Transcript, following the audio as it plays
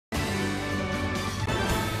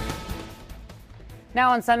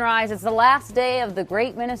Now on Sunrise, it's the last day of the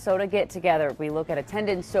Great Minnesota Get-Together. We look at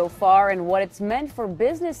attendance so far and what it's meant for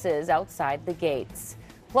businesses outside the gates.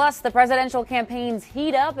 Plus, the presidential campaigns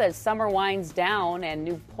heat up as summer winds down, and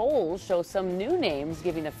new polls show some new names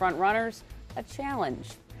giving the front-runners a challenge.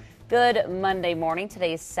 Good Monday morning.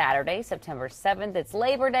 Today is Saturday, September 7th. It's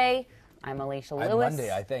Labor Day. I'm Alicia Lewis.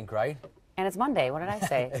 Monday, I think, right? And it's Monday. What did I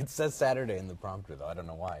say? It says Saturday in the prompter, though. I don't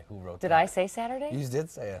know why. Who wrote that? Did I say Saturday? You did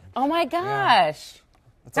say it. Oh, my gosh.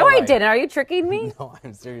 Yeah. No, I didn't. Are you tricking me? No,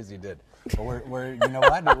 I'm serious. You did. But we're you know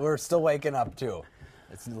what? We're still waking up, too.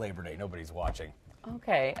 It's Labor Day. Nobody's watching.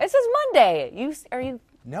 Okay. It says Monday. Are you?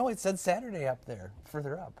 No, it said Saturday up there,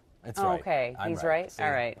 further up. It's oh, right. okay. I'm He's right. See,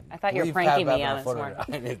 all right. I thought you were pranking me on this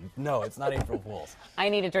morning. No, it's not April Fool's. I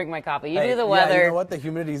need to drink my coffee. You do the weather. Yeah, you know what? The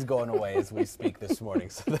humidity's going away as we speak this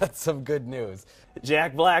morning, so that's some good news.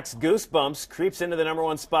 Jack Black's Goosebumps creeps into the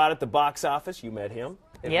 #1 spot at the box office. You met him.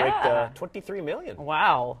 It raked $23 million.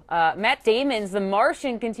 Wow. Matt Damon's The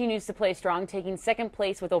Martian continues to play strong, taking second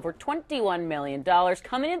place with over $21 million.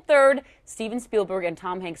 Coming in third, Steven Spielberg and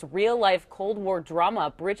Tom Hanks' real-life Cold War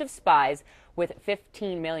drama, Bridge of Spies, with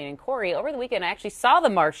 $15 million. And Corey, over the weekend, I actually saw The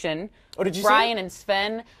Martian. Oh, did you Brian see it? And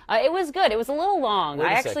Sven. It was good. It was a little long. Wait a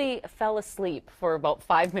I second. actually fell asleep for about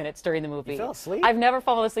 5 minutes during the movie. You fell asleep? I've never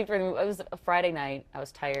fallen asleep during the movie. It was a Friday night. I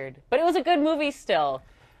was tired. But it was a good movie still.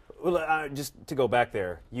 Well, just to go back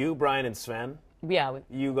there, you, Brian, and Sven, Yeah.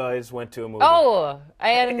 you guys went to a movie. Oh, I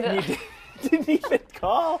hadn't. You didn't even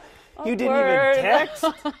call. You didn't Awkward. even text.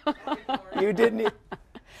 You didn't.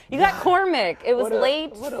 You got Cormac. It was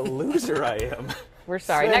late. What a loser I am. We're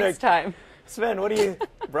sorry. Sven, Next time. Sven, what do you,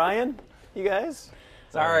 Brian? You guys?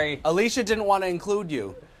 Sorry. Alicia didn't want to include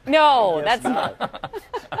you. No, Yes, that's not.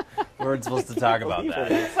 We weren't supposed to talk about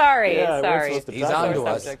that. Sorry. Yeah, we're sorry. supposed to He's talk on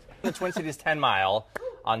about to it. us. The Twin Cities 10 Mile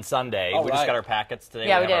on Sunday. Oh, we just right. got our packets today.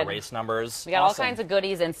 Yeah, we we have our did. race numbers. We got all kinds of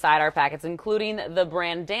goodies inside our packets, including the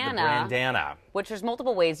Brandana, Bandana. which there's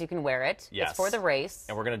multiple ways you can wear it. Yes. It's for the race.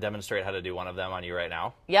 And we're going to demonstrate how to do one of them on you right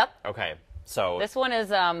now. Yep. Okay. So This one is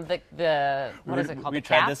the what is it called? we The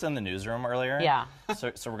tried cap? this in the newsroom earlier. Yeah.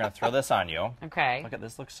 So we're going to throw this on you. Okay. Look at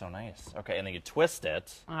this. Looks so nice. Okay, and then you twist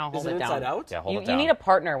it. I'll Is hold it it down. inside out? Yeah, hold You it down. need a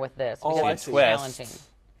partner with this because I it's see. Twist. challenging.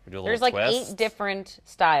 We do a There's little like twist. 8 different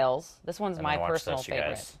styles. This one's And my then watch personal this, you favorite.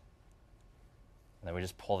 guys. And then we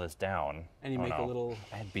just pull this down. And you make a little,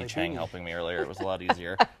 I had B. like, Chang beanie. helping me earlier. It was a lot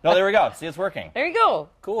easier. No, there we go. See, it's working. There you go.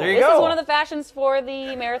 Cool. There you This go. is one of the fashions for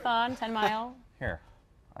the marathon 10 mile. Here.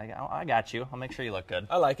 I got you. I'll make sure you look good.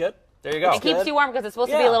 I like it. There you go. It keeps you warm because it's supposed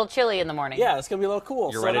to be Yeah. a little chilly in the morning. Yeah, it's going to be a little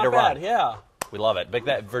cool. You're so ready not to bad. run. Yeah. We love it.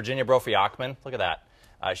 Virginia Brophy-Ochman, look at that.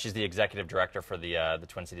 She's the executive director for the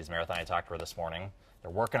Twin Cities Marathon. I talked to her this morning. They're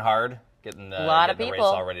working hard, getting the race people.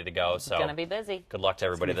 all ready to go. So It's going to be busy. good luck to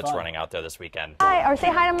everybody that's fun. running out there this weekend. Hi, or say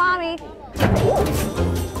hi to mommy.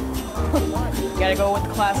 Gotta go with the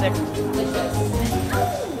classic.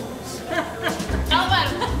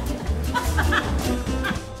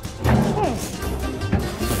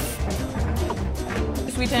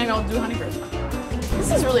 Sweet tang, I'll do honey crisp.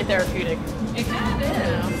 This is really therapeutic. It kind of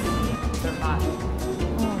is. They're hot.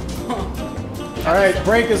 All right,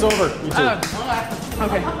 break is over. You two.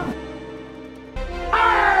 Okay.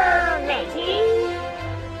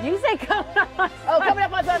 You say come on. Oh, coming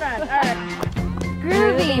up on Sunrise. All right.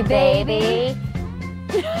 Groovy, baby.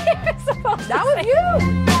 That was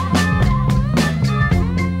you.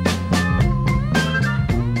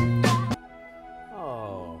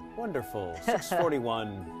 Oh, wonderful.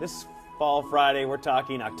 6:41. This Fall Friday, we're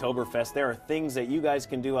talking Oktoberfest. There are things that you guys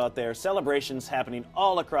can do out there. Celebrations happening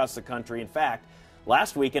all across the country. In fact,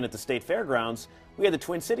 last weekend at the State Fairgrounds, we had the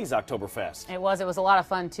Twin Cities Oktoberfest. It was a lot of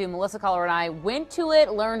fun too. Melissa Collar and I went to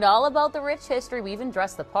it, learned all about the rich history. We even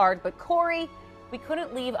dressed the part. But Corey, we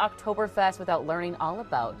couldn't leave Oktoberfest without learning all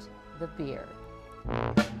about the beer.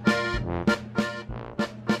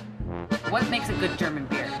 What makes a good German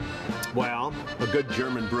beer? Well, a good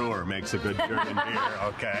German brewer makes a good German beer,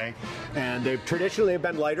 okay? And they've traditionally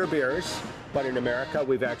been lighter beers, but in America,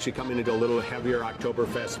 we've actually come into a little heavier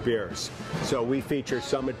Oktoberfest beers. So we feature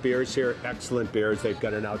Summit Beers here, excellent beers. They've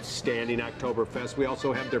got an outstanding Oktoberfest. We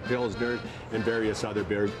also have their Pilsner and various other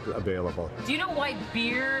beers available. Do you know why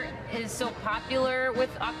beer is so popular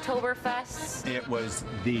with Oktoberfest? It was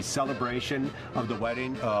the celebration of the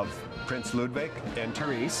wedding of Prince Ludwig and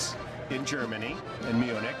Therese in Germany, in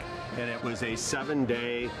Munich. And it was a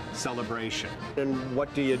 7-day celebration. And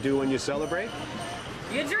what do you do when you celebrate?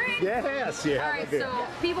 You drink? Yes, you have All a right, beer. so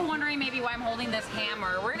people wondering maybe why I'm holding this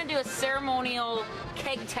hammer. We're going to do a ceremonial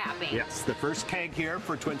keg tapping. Yes, the first keg here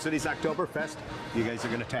for Twin Cities Oktoberfest. You guys are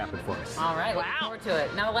going to tap it for us. All right, looking forward to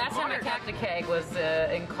it. Now, the last time I tapped a keg was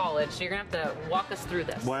in college, so you're going to have to walk us through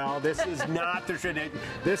this. Well, this is not the tradition.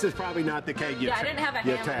 This is probably not the keg you Yeah, I didn't have a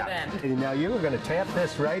you hammer tap. then. And now you are going to tap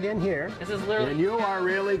this right in here. This is literally... And you are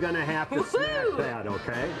really going to have to Woohoo! smack that,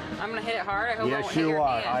 okay? I'm going to hit it hard. I hope I won't Yes, hit you your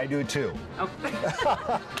are. hand. I do too. Okay.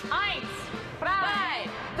 1,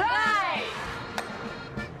 2, 3.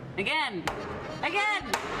 Again. Again.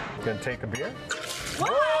 Going to take a beer?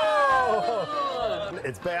 Whoa!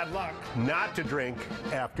 It's bad luck not to drink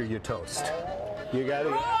after you toast. You got to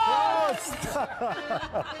toast.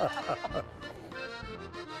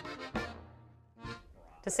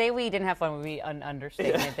 To say we didn't have fun would be an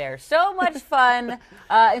understatement there. So much fun.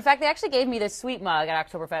 In fact, they actually gave me this sweet mug at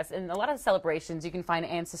Oktoberfest. And a lot of the celebrations, you can find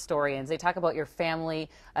ancestorians. They talk about your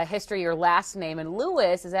family history, your last name. And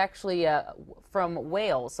Lewis is actually from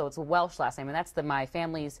Wales, so it's a Welsh last name. And that's my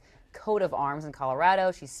family's coat of arms in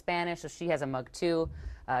Colorado. She's Spanish, so she has a mug too.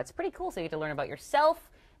 It's pretty cool, so you get to learn about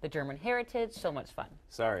yourself, the German heritage. So much fun.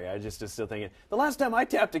 Sorry, I just was still thinking. The last time I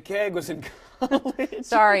tapped a keg was in college.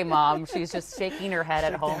 Sorry, Mom. She's just shaking her head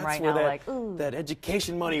at home That's right where now, that, like, ooh. that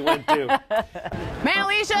education money went to. Man,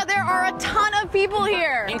 Alicia, there are a ton of people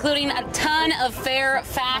here. Including a ton of fair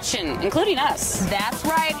fashion, including us. That's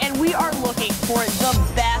right, and we are looking for the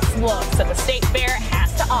best looks that the State Fair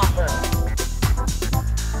has to offer.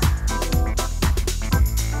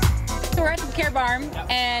 So we're at the Care Barn,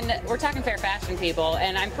 and we're talking fair fashion, people.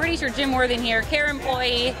 And I'm pretty sure Jim Worthen here, Care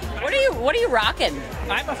employee. What are you rocking?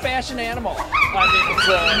 I'm a fashion animal. I mean,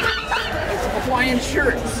 it's Hawaiian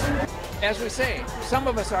shirts. As we say, some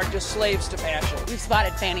of us are just slaves to fashion. We've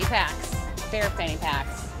spotted fanny packs, fair fanny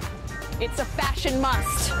packs. It's a fashion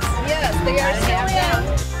must. Yes, they are still in.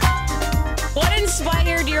 What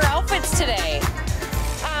inspired your outfits today?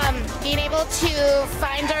 Being able to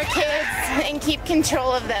find our kids and keep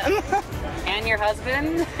control of them. And your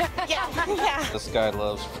husband? Yeah. This guy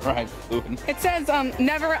loves fried food. It says,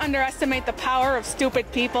 never underestimate the power of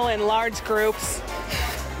stupid people in large groups.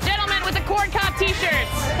 Gentlemen with the corn cob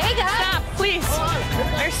t-shirts. Hey, guys. Stop, please.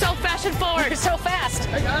 They're so fashion forward. You're so fast.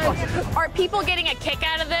 Are people getting a kick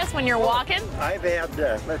out of this when you're walking? I've had,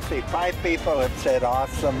 let's see, 5 people have said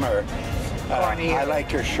awesome or I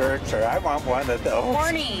like your shirts or I want one of those.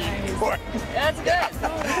 Corny. That's good.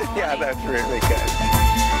 Yeah, that's really good.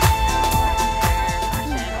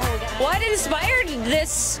 What inspired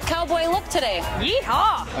this cowboy look today?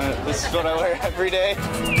 Yeehaw! This is what I wear every day.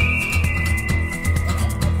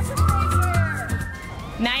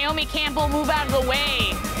 Naomi Campbell, move out of the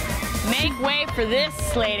way. Make way for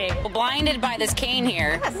this lady. Blinded by this cane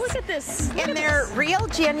here. Yes. Look at this. And they're real,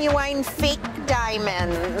 genuine, fake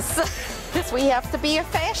diamonds. We have to be a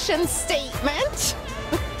fashion statement.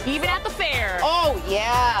 Even at the fair. Oh,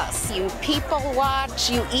 yes. You people watch,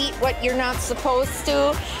 you eat what you're not supposed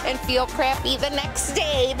to, and feel crappy the next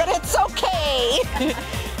day, but it's okay.